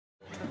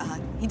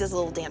He does a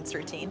little dance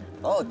routine.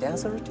 Oh,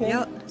 dance routine?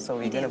 Yep. So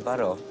we're gonna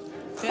battle.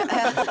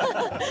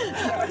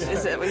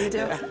 Is it what you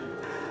do?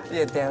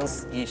 Yeah,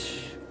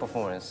 dance-ish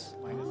performance.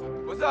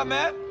 What's up,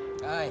 man?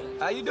 Hi.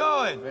 How you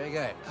doing? Very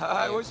good.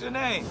 Hi, what's your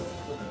name?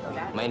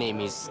 My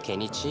name is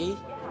Kenichi.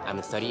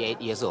 I'm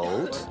 38 years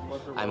old.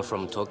 I'm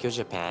from Tokyo,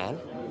 Japan.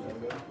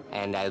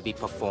 And I'll be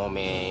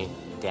performing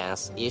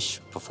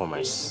dance-ish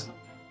performance.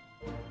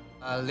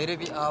 A little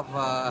bit of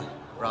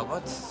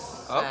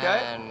robots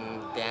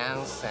and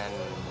dance and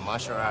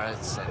martial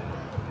arts and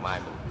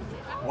miming.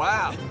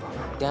 Wow.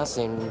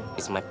 Dancing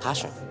is my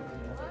passion.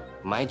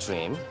 My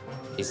dream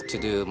is to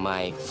do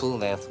my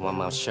full-length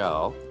one-man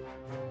show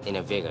in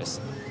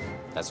Vegas.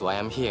 That's why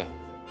I'm here.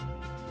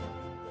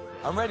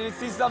 I'm ready to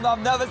see something I've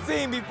never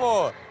seen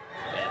before.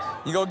 Yes.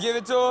 You gonna give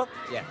it to her?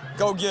 Yeah.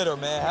 Go get her,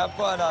 man. Have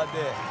fun out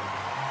there.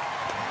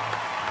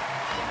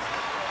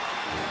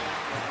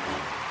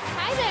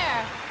 Hi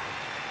there.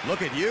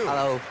 Look at you.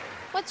 Hello.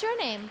 What's your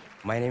name?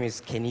 My name is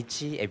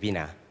Kenichi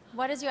Ebina.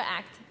 What is your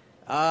act?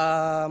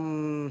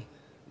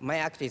 My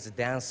act is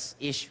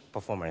dance-ish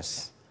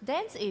performance.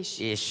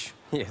 Dance-ish? Ish,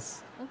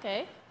 yes.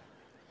 Okay.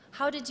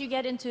 How did you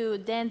get into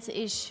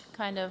dance-ish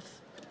kind of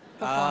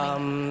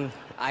performing?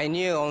 I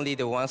knew only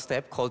the one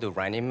step called the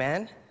Running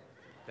Man.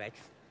 Like.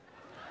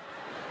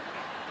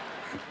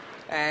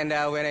 And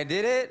when I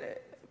did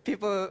it,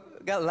 people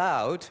got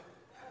loud.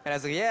 And I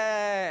was like,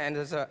 yeah.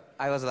 And so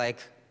I was like,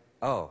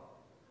 oh,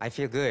 I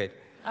feel good.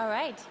 All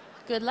right.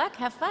 Good luck.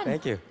 Have fun.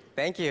 Thank you.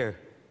 Thank you.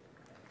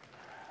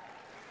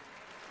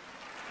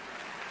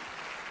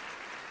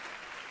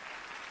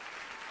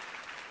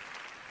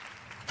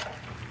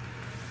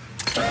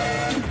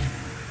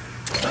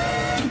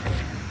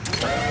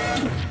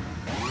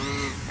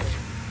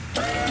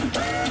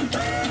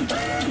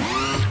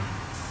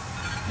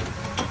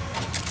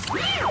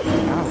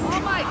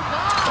 Oh my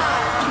God!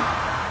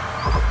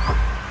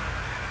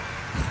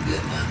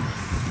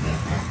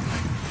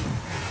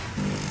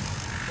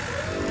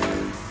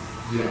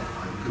 Yeah,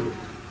 I'm good.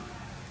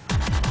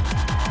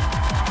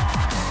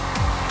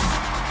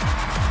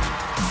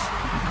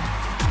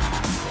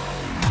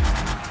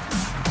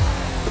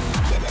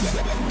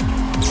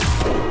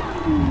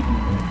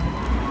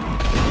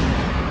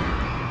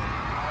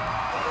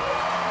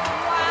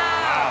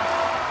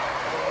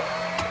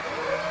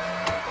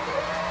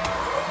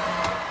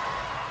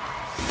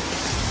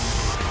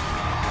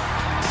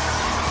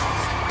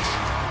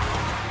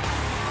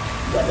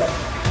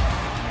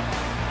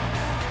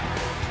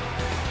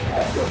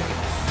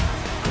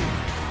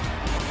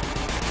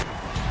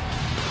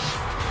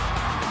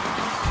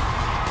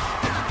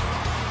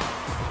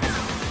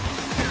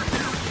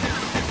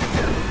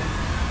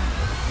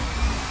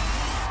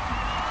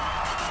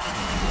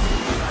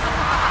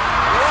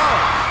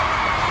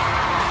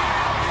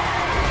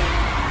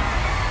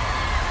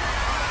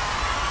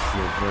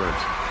 Revert.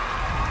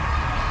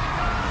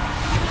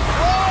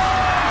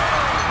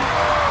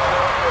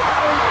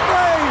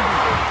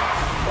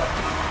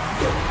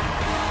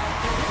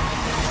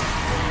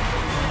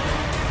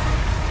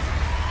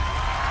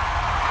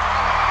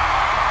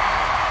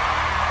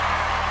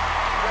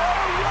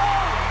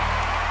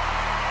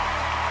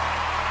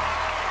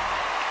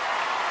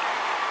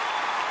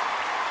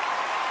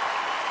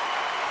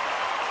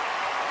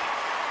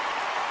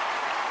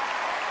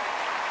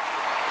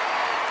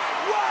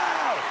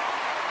 Wow!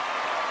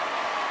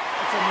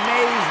 It's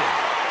amazing.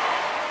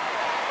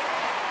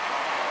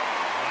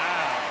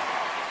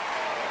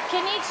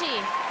 Kenichi,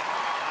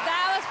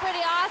 that was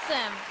pretty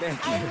awesome. Thank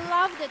you. I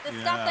loved it. The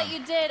stuff that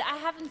you did, I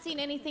haven't seen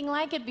anything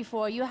like it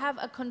before. You have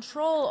a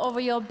control over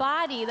your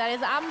body that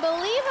is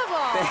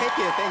unbelievable. Thank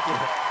you, thank you.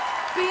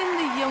 Being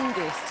the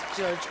youngest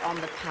judge on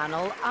the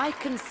panel, I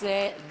can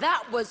say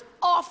that was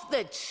off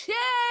the chain!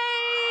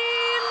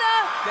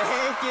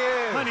 Thank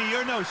you. Honey,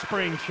 you're no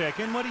spring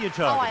chicken. What are you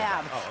talking Oh, I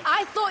about? am.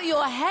 I thought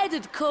your head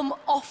had come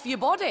off your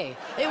body.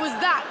 It was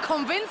that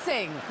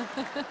convincing.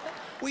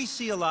 We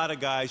see a lot of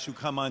guys who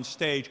come on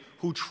stage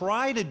who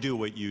try to do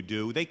what you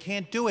do. They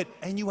can't do it,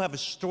 and you have a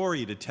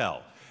story to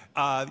tell.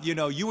 You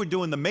know, you were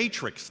doing The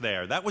Matrix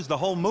there. That was the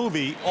whole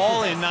movie,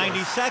 all in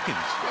 90 seconds.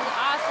 It was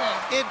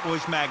awesome. It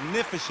was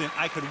magnificent.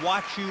 I could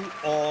watch you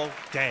all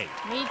day.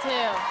 Me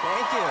too.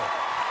 Thank you.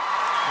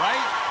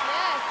 Right?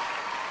 Yes.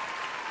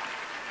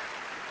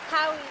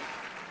 Howie.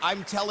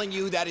 I'm telling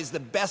you, that is the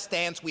best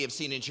dance we have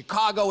seen in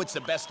Chicago. It's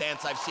the best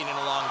dance I've seen in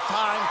a long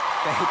time.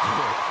 Thank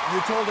you.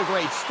 You told a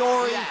great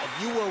story. Yes.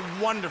 You were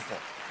wonderful.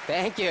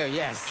 Thank you,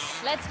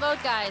 yes. Let's vote,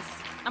 guys.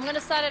 I'm gonna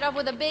start it off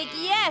with a big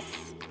yes.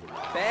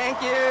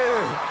 Thank you.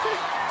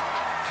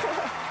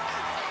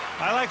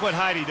 I like what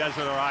Heidi does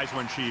with her eyes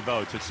when she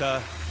votes. It's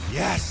a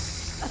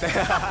yes.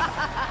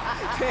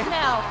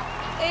 Mel.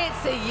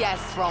 It's a yes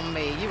from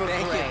me. You were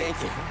Thank great. you,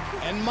 thank you.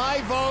 And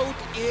my vote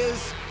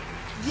is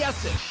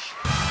yes-ish.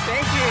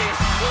 Thank you.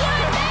 You're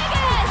in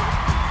Vegas!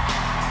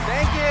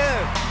 Thank you.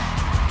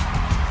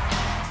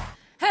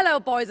 Hello,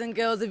 boys and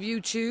girls of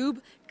YouTube.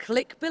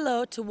 Click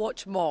below to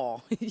watch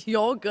more.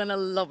 You're gonna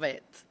love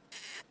it.